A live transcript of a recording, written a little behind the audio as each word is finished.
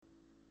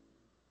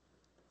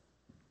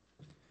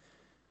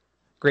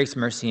Grace,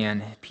 mercy,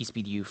 and peace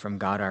be to you from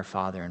God our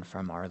Father and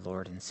from our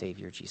Lord and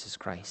Savior Jesus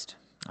Christ.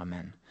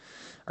 Amen.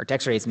 Our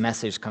text today's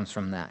message comes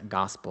from that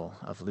Gospel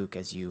of Luke,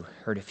 as you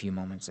heard a few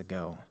moments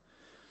ago.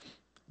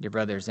 Dear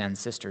brothers and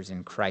sisters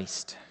in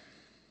Christ,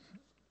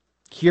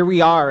 here we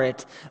are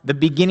at the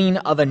beginning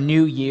of a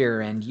new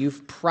year, and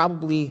you've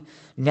probably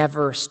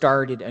never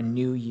started a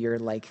new year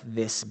like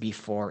this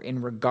before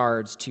in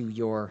regards to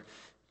your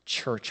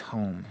church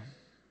home.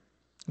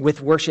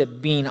 With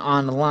worship being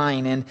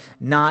online and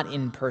not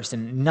in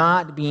person,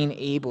 not being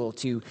able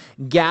to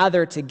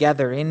gather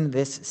together in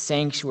this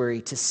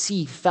sanctuary to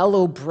see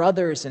fellow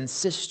brothers and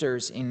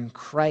sisters in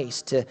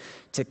Christ,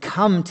 to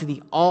come to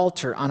the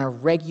altar on a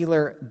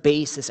regular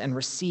basis and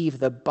receive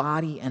the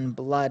body and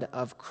blood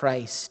of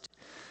Christ,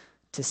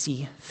 to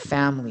see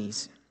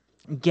families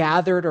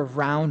gathered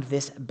around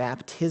this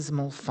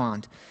baptismal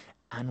font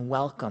and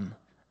welcome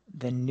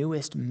the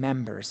newest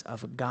members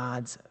of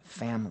God's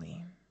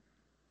family.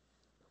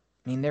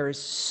 I mean, there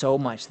is so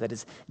much that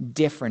is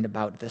different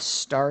about the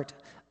start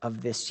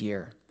of this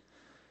year.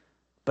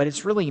 But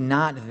it's really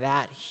not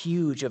that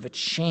huge of a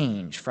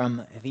change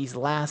from these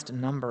last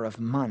number of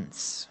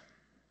months.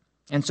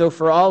 And so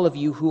for all of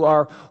you who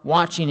are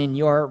watching in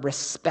your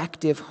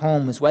respective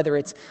homes, whether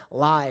it's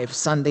live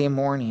Sunday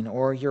morning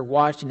or you're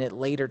watching it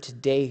later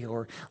today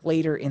or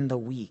later in the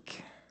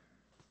week,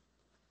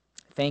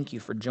 thank you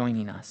for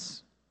joining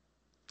us.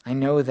 I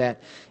know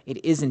that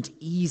it isn't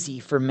easy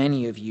for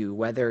many of you,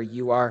 whether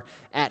you are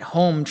at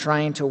home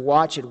trying to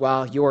watch it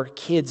while your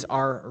kids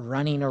are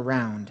running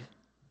around,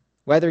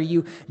 whether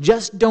you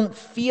just don't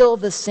feel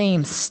the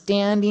same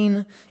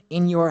standing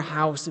in your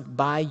house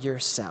by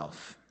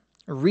yourself,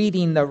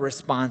 reading the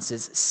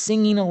responses,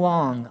 singing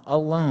along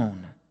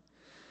alone,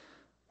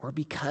 or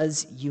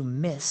because you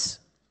miss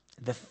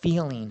the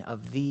feeling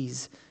of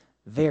these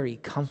very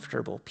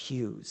comfortable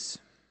pews.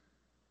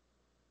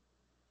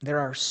 There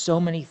are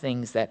so many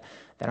things that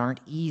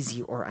aren't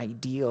easy or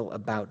ideal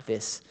about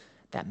this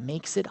that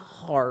makes it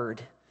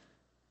hard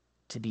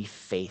to be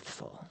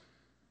faithful.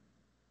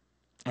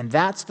 And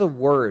that's the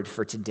word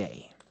for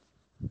today.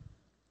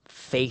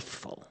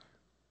 Faithful.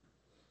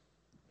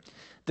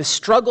 The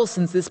struggle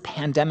since this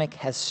pandemic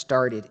has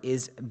started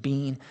is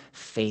being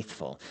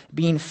faithful.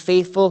 Being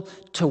faithful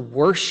to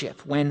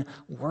worship when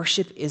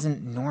worship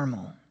isn't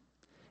normal.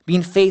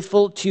 Being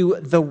faithful to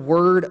the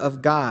Word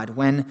of God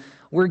when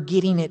we're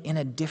getting it in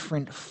a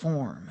different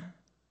form.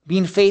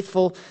 Being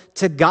faithful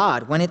to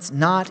God when it's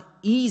not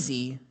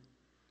easy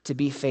to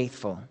be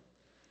faithful.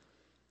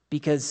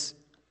 Because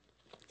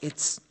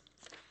it's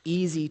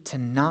easy to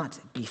not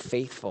be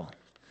faithful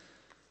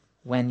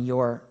when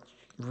you're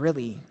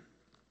really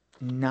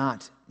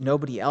not,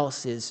 nobody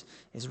else is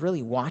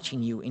really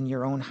watching you in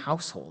your own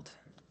household.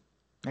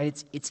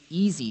 Right? It's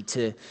easy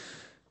to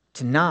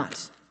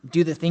not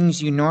do the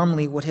things you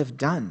normally would have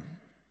done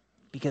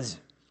because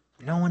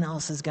no one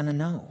else is going to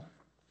know.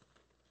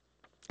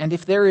 And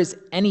if there is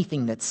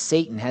anything that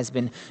Satan has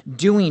been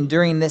doing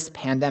during this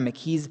pandemic,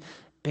 he's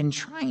been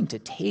trying to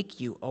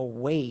take you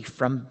away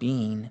from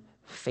being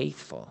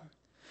faithful.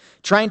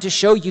 Trying to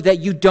show you that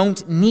you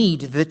don't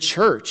need the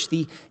church,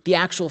 the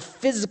actual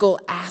physical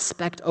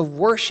aspect of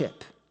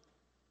worship.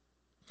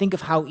 Think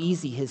of how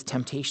easy his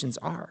temptations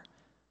are.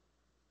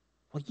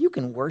 Well, you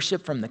can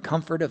worship from the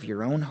comfort of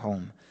your own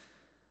home.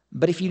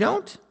 But if you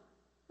don't,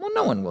 well,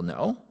 no one will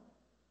know.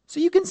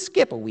 So you can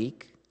skip a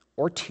week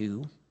or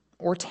 2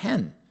 or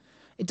 10.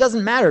 It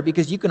doesn't matter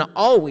because you can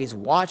always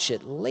watch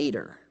it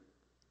later.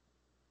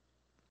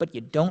 But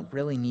you don't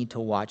really need to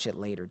watch it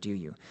later, do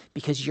you?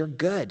 Because you're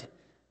good.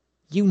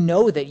 You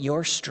know that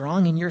you're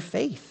strong in your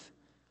faith.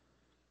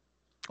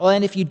 Well,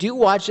 and if you do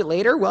watch it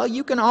later, well,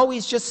 you can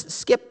always just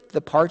skip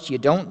the parts you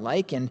don't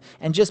like and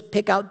just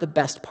pick out the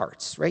best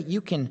parts, right? You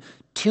can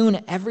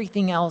tune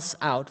everything else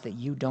out that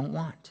you don't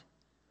want.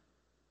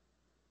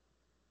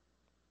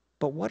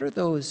 But what are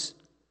those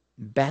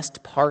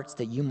best parts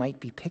that you might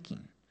be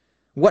picking?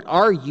 What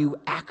are you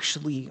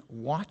actually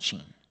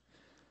watching?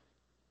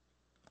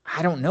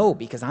 I don't know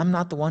because I'm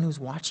not the one who's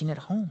watching at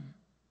home.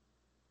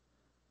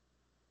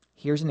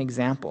 Here's an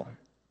example.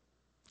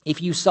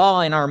 If you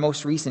saw in our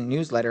most recent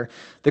newsletter,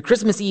 the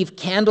Christmas Eve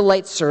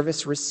candlelight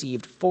service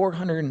received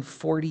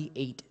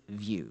 448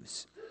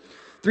 views.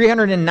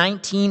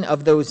 319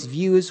 of those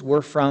views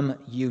were from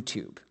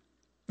YouTube.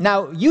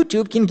 Now,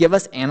 YouTube can give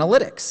us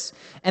analytics,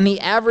 and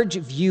the average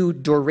view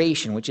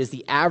duration, which is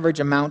the average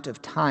amount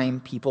of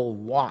time people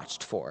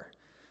watched for.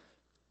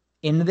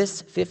 In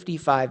this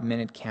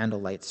 55-minute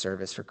candlelight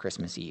service for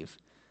Christmas Eve,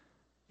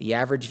 the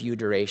average view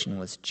duration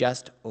was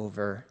just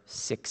over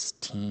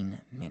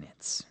 16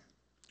 minutes,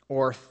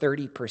 or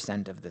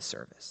 30% of the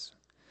service.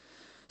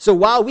 So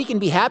while we can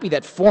be happy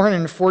that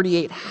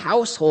 448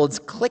 households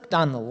clicked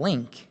on the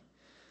link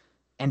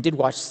and did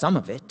watch some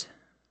of it,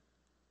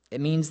 it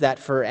means that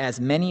for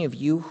as many of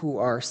you who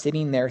are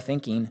sitting there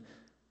thinking,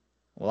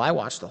 well, I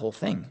watched the whole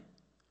thing,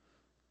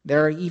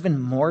 there are even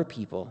more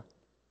people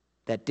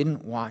that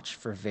didn't watch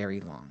for very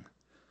long,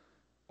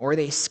 or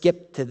they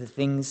skipped to the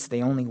things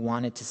they only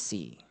wanted to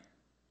see.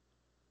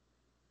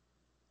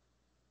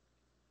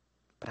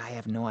 but I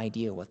have no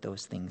idea what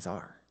those things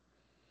are.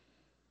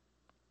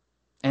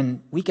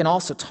 And we can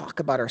also talk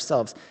about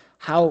ourselves.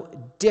 How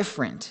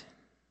different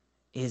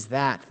is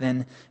that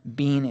than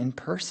being in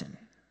person?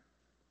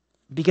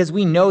 Because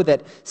we know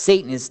that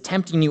Satan is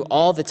tempting you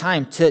all the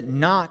time to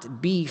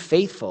not be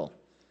faithful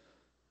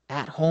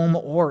at home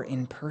or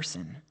in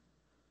person.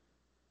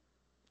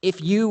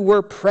 If you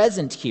were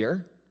present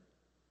here,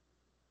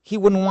 he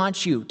wouldn't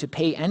want you to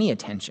pay any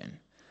attention.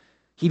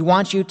 He'd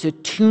want you to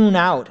tune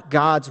out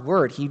God's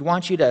word. He'd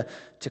want you to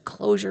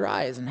close your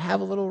eyes and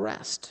have a little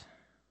rest,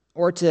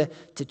 or to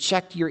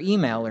check your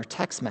email or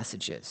text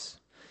messages,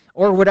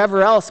 or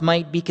whatever else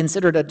might be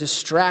considered a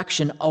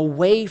distraction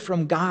away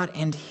from God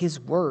and his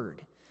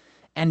word,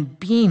 and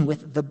being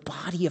with the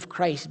body of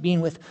Christ,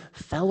 being with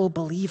fellow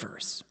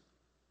believers.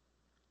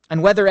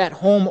 And whether at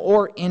home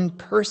or in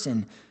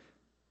person,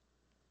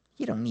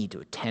 you don't need to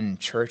attend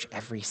church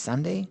every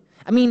Sunday.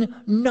 I mean,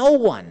 no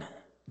one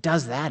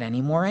does that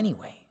anymore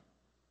anyway.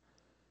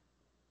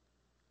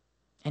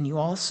 And you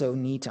also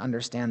need to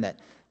understand that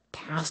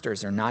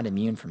pastors are not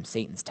immune from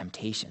Satan's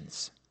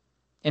temptations.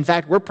 In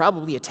fact, we're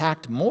probably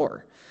attacked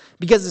more,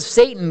 because if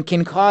Satan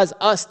can cause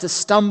us to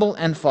stumble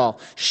and fall,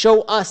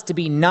 show us to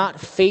be not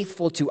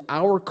faithful to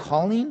our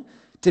calling,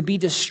 to be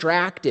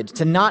distracted,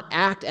 to not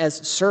act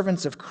as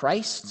servants of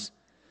Christ,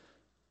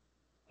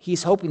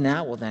 he's hoping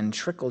that will then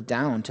trickle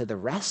down to the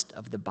rest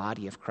of the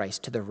body of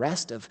Christ, to the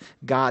rest of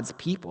God's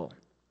people,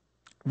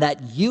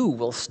 that you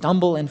will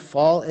stumble and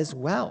fall as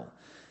well,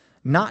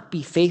 not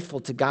be faithful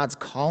to God's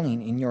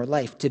calling in your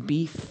life, to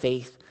be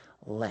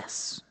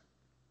faithless,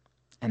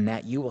 and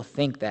that you will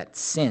think that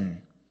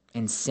sin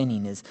and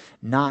sinning is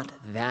not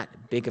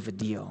that big of a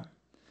deal,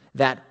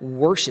 that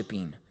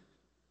worshiping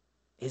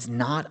is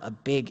not a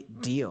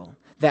big deal,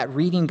 that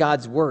reading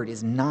God's word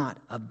is not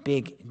a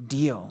big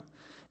deal,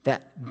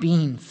 that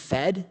being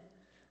fed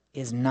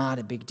is not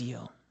a big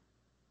deal,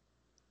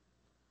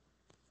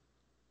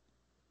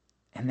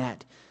 and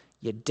that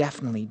you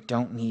definitely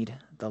don't need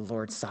the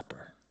Lord's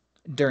Supper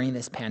during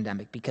this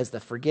pandemic, because the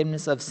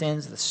forgiveness of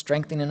sins, the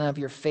strengthening of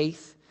your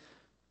faith,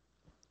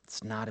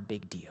 it's not a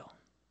big deal.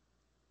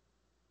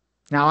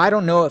 Now, I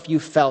don't know if you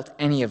felt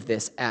any of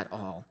this at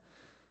all,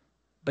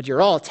 but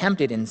you're all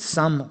tempted in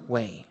some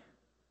way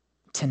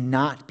to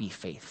not be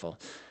faithful,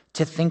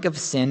 to think of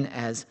sin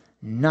as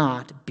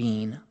not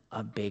being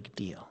a big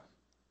deal.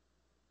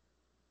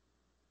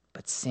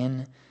 But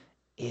sin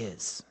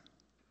is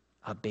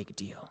a big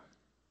deal.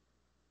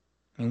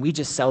 I mean, we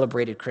just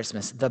celebrated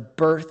Christmas, the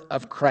birth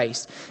of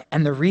Christ,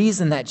 and the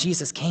reason that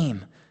Jesus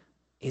came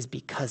is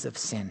because of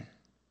sin.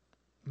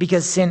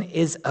 Because sin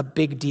is a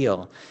big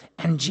deal,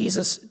 and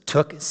Jesus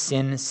took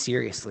sin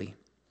seriously.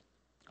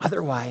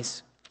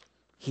 Otherwise,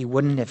 he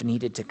wouldn't have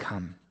needed to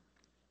come.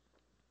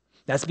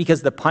 That's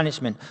because the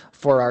punishment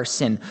for our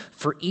sin,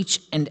 for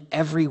each and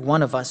every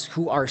one of us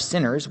who are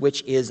sinners,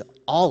 which is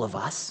all of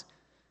us,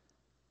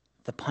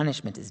 the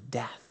punishment is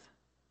death.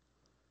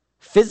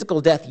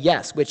 Physical death,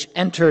 yes, which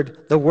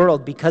entered the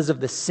world because of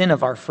the sin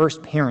of our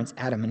first parents,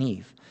 Adam and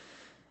Eve.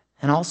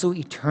 And also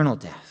eternal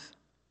death,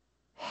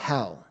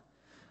 hell,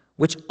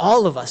 which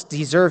all of us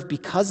deserve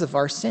because of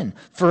our sin,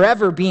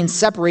 forever being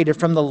separated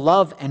from the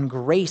love and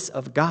grace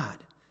of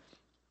God.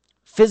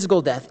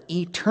 Physical death,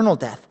 eternal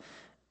death,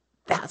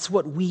 that's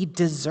what we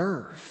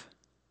deserve.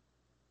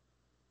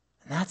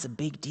 And that's a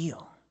big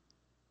deal.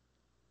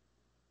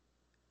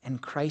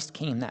 And Christ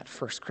came that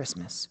first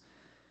Christmas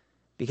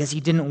because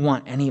he didn't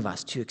want any of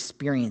us to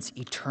experience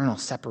eternal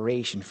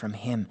separation from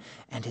him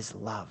and his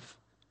love.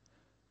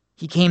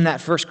 He came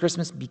that first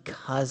Christmas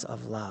because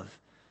of love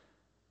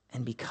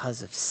and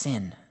because of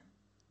sin.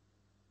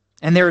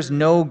 And there is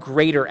no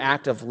greater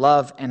act of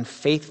love and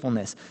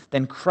faithfulness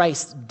than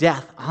Christ's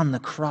death on the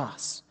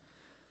cross.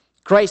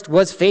 Christ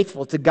was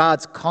faithful to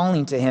God's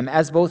calling to him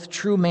as both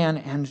true man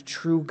and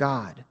true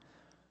God,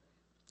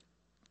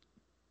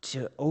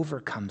 to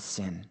overcome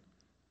sin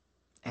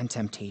and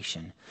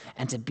temptation,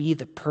 and to be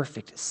the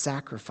perfect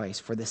sacrifice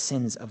for the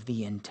sins of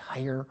the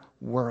entire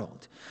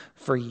world,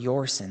 for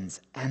your sins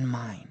and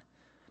mine,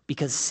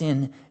 because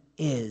sin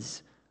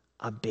is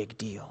a big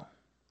deal.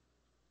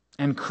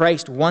 And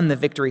Christ won the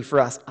victory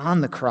for us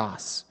on the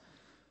cross,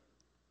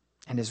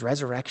 and his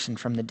resurrection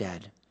from the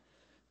dead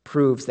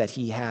proves that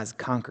he has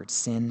conquered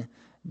sin,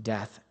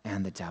 death,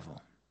 and the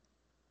devil.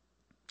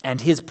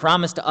 And his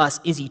promise to us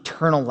is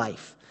eternal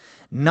life,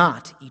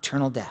 not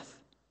eternal death,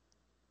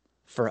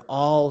 for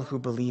all who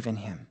believe in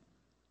him,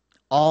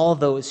 all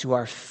those who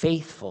are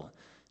faithful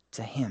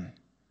to him.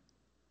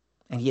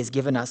 And he has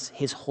given us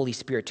his Holy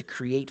Spirit to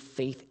create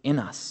faith in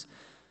us,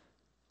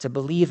 to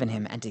believe in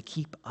him, and to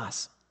keep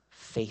us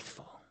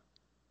faithful.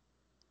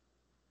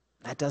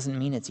 That doesn't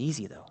mean it's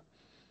easy, though.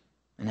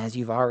 And as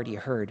you've already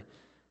heard,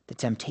 the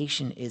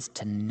temptation is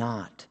to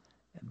not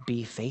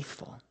be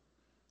faithful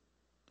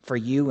for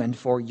you and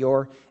for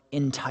your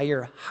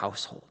entire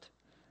household.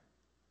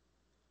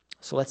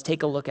 So let's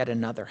take a look at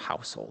another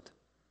household.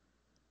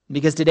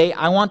 Because today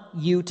I want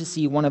you to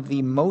see one of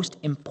the most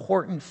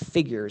important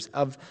figures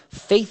of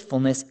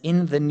faithfulness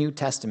in the New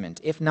Testament,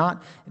 if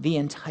not the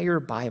entire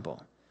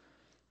Bible.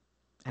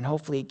 and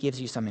hopefully it gives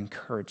you some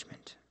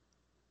encouragement.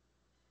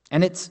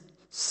 And it's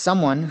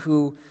someone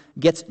who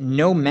gets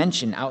no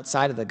mention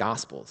outside of the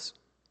Gospels,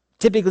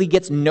 typically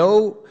gets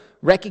no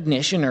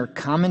recognition or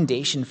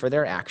commendation for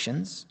their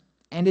actions,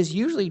 and is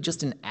usually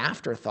just an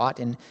afterthought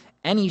in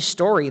any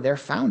story they're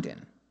found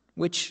in,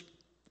 which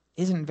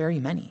isn't very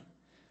many.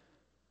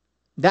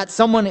 That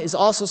someone is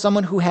also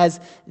someone who has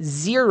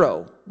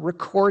 0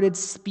 recorded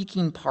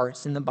speaking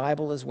parts in the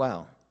Bible as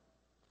well.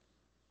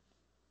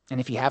 And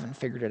if you haven't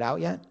figured it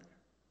out yet,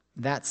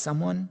 that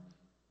someone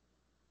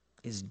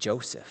is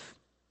Joseph,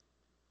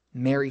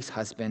 Mary's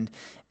husband,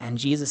 and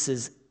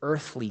Jesus'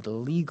 earthly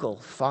legal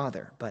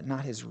father, but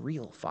not his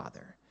real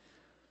father.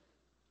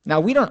 Now,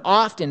 we don't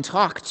often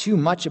talk too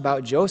much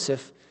about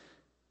Joseph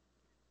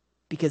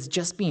because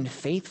just being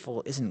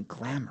faithful isn't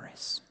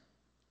glamorous.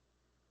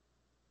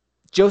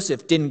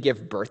 Joseph didn't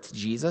give birth to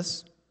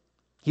Jesus.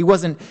 He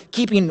wasn't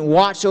keeping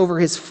watch over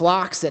his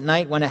flocks at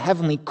night when a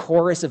heavenly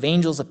chorus of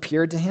angels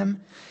appeared to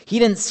him. He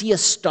didn't see a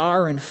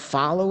star and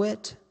follow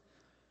it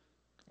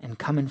and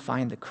come and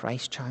find the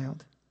Christ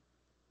child.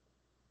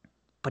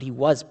 But he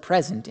was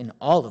present in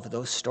all of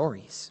those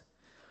stories.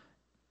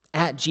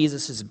 At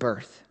Jesus'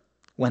 birth,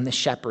 when the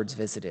shepherds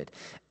visited,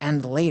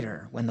 and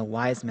later when the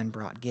wise men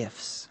brought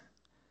gifts.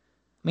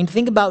 I mean,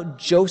 think about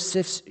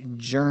Joseph's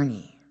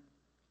journey.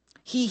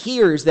 He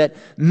hears that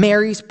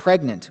Mary's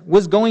pregnant,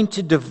 was going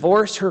to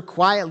divorce her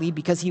quietly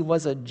because he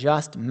was a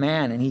just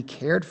man and he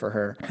cared for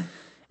her.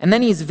 And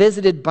then he's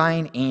visited by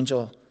an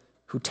angel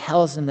who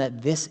tells him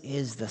that this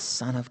is the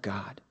Son of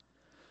God.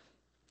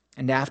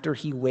 And after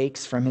he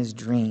wakes from his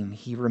dream,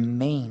 he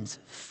remains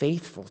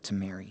faithful to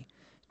Mary,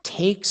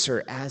 takes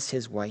her as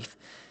his wife,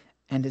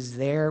 and is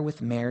there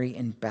with Mary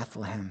in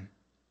Bethlehem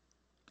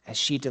as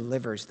she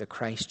delivers the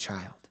Christ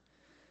child.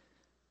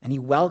 And he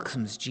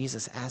welcomes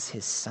Jesus as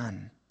his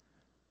son.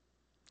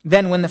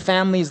 Then when the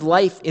family's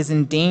life is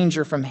in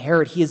danger from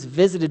Herod, he is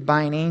visited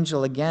by an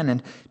angel again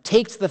and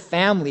takes the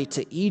family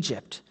to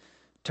Egypt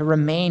to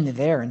remain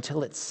there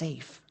until it's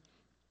safe.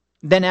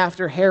 Then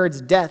after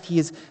Herod's death, he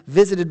is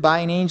visited by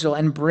an angel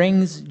and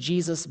brings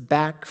Jesus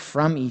back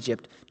from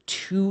Egypt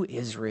to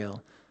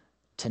Israel,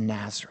 to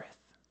Nazareth.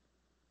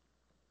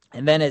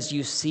 And then as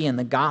you see in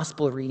the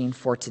gospel reading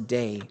for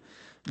today,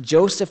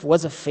 Joseph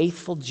was a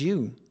faithful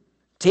Jew,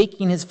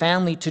 taking his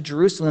family to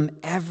Jerusalem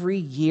every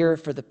year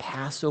for the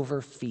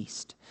Passover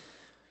feast.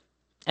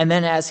 And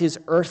then as his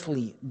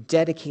earthly,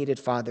 dedicated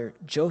father,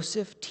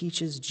 Joseph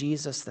teaches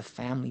Jesus the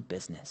family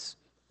business,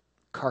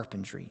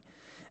 carpentry.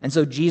 And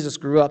so Jesus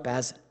grew up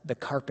as the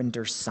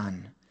carpenter's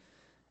son,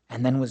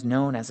 and then was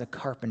known as a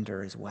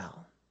carpenter as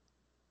well.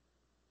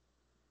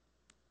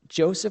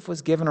 Joseph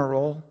was given a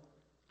role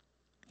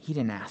he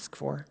didn't ask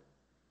for.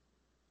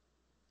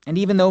 And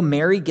even though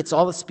Mary gets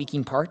all the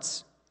speaking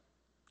parts,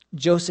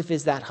 Joseph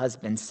is that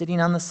husband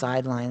sitting on the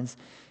sidelines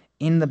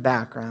in the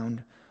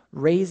background,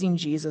 raising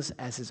Jesus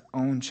as his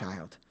own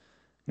child,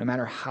 no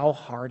matter how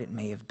hard it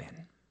may have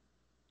been.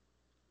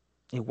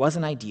 It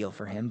wasn't ideal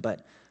for him,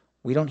 but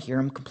we don't hear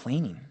him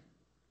complaining.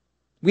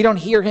 We don't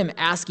hear him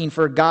asking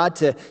for God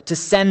to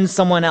send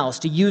someone else,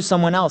 to use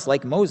someone else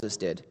like Moses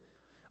did.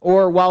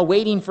 Or while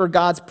waiting for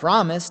God's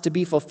promise to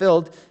be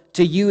fulfilled,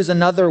 to use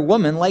another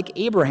woman like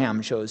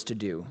Abraham chose to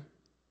do.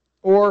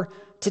 Or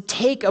to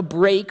take a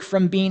break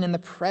from being in the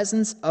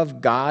presence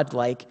of God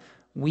like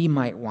we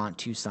might want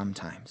to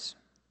sometimes.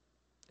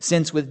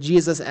 Since with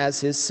Jesus as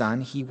his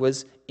son, he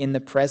was in the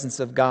presence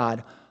of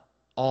God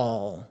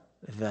all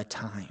the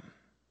time.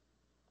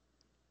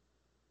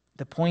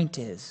 The point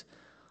is,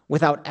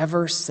 without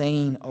ever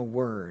saying a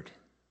word,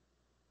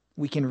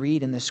 we can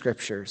read in the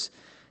scriptures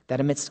that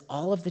amidst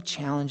all of the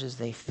challenges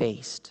they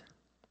faced,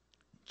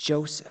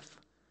 Joseph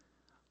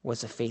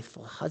was a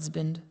faithful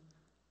husband,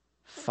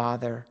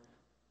 father,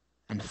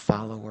 and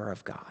follower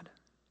of God.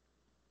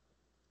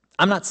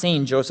 I'm not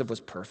saying Joseph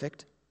was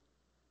perfect.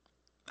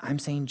 I'm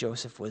saying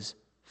Joseph was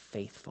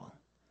faithful.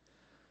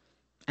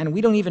 And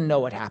we don't even know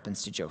what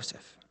happens to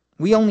Joseph.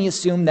 We only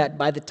assume that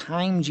by the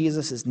time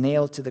Jesus is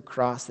nailed to the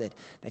cross that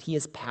he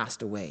has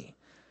passed away,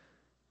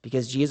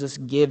 because Jesus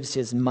gives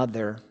his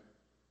mother,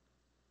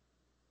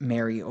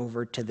 Mary,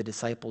 over to the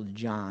disciple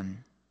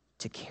John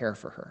to care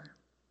for her.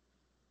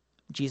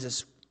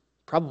 Jesus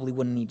probably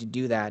wouldn't need to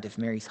do that if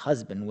Mary's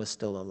husband was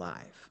still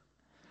alive.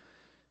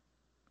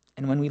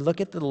 And when we look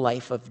at the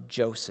life of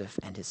Joseph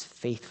and his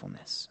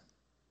faithfulness,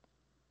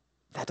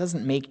 that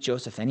doesn't make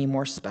Joseph any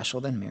more special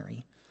than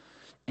Mary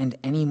and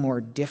any more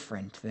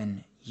different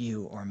than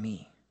you or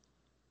me.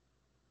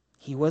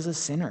 He was a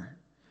sinner,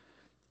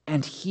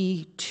 and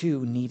he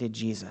too needed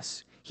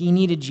Jesus. He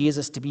needed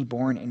Jesus to be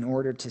born in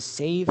order to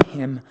save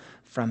him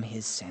from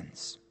his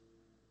sins.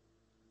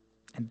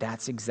 And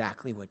that's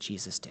exactly what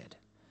Jesus did.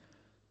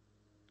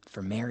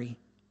 For Mary,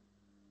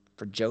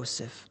 for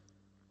Joseph,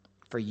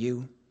 for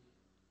you,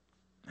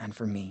 and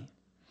for me.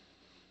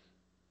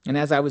 And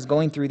as I was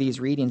going through these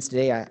readings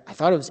today, I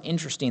thought it was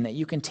interesting that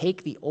you can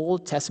take the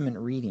Old Testament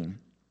reading,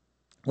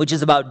 which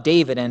is about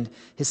David and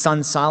his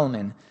son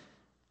Solomon,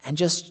 and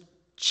just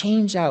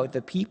change out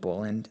the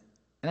people and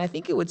And I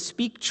think it would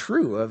speak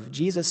true of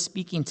Jesus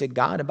speaking to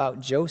God about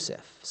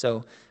Joseph.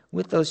 So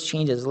with those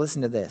changes,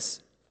 listen to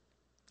this.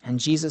 And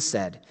Jesus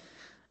said,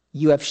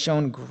 "You have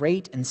shown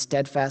great and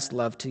steadfast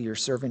love to your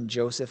servant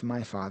Joseph,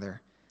 my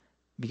father,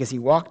 because he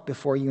walked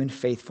before you in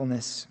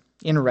faithfulness,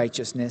 in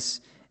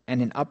righteousness,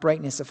 and in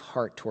uprightness of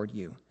heart toward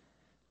you.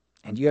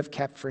 And you have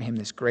kept for him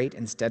this great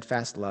and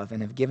steadfast love,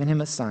 and have given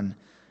him a son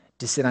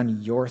to sit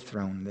on your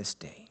throne this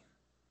day."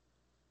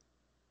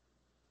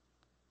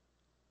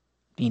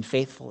 Being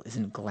faithful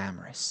isn't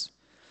glamorous.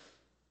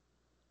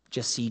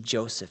 Just see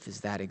Joseph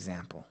as that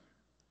example.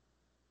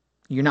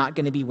 You're not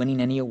going to be winning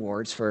any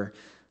awards for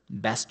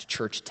best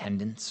church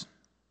attendance.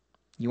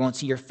 You won't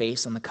see your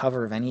face on the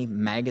cover of any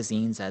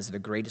magazines as the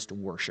greatest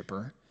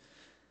worshiper,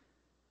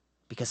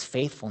 because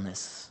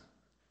faithfulness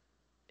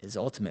is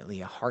ultimately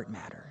a heart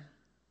matter.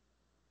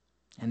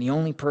 And the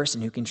only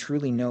person who can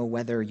truly know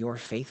whether you're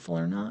faithful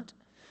or not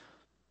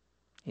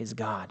is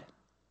God.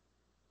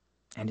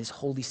 And his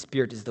Holy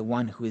Spirit is the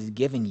one who has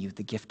given you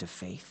the gift of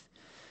faith.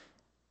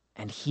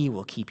 And he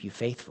will keep you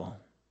faithful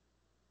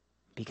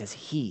because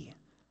he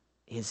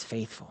is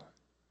faithful.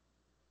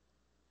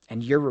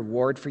 And your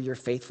reward for your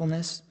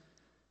faithfulness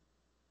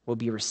will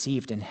be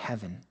received in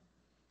heaven.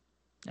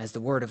 As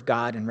the word of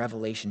God in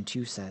Revelation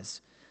 2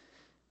 says,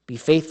 "Be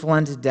faithful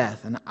unto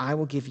death, and I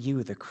will give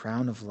you the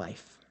crown of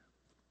life."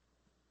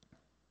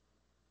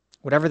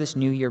 Whatever this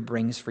new year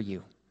brings for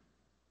you,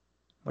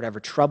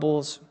 whatever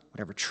troubles,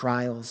 whatever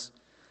trials,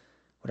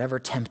 whatever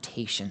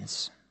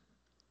temptations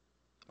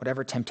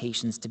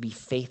to be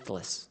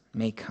faithless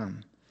may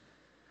come,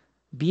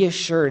 be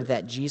assured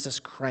that Jesus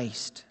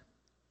Christ,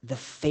 the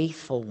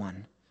faithful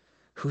one,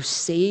 who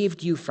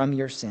saved you from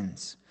your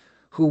sins,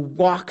 who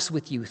walks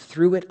with you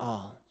through it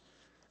all,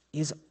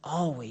 is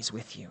always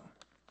with you.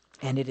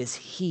 And it is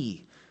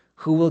he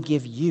who will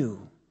give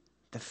you,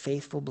 the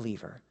faithful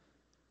believer,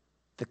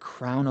 the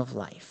crown of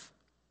life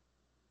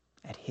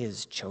at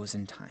his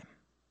chosen time.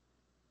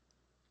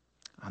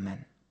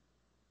 Amen.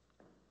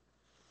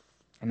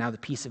 And now the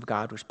peace of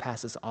God, which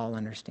passes all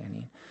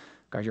understanding,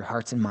 guard your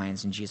hearts and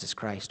minds in Jesus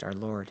Christ, our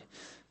Lord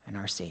and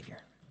our Savior.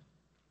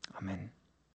 Amen.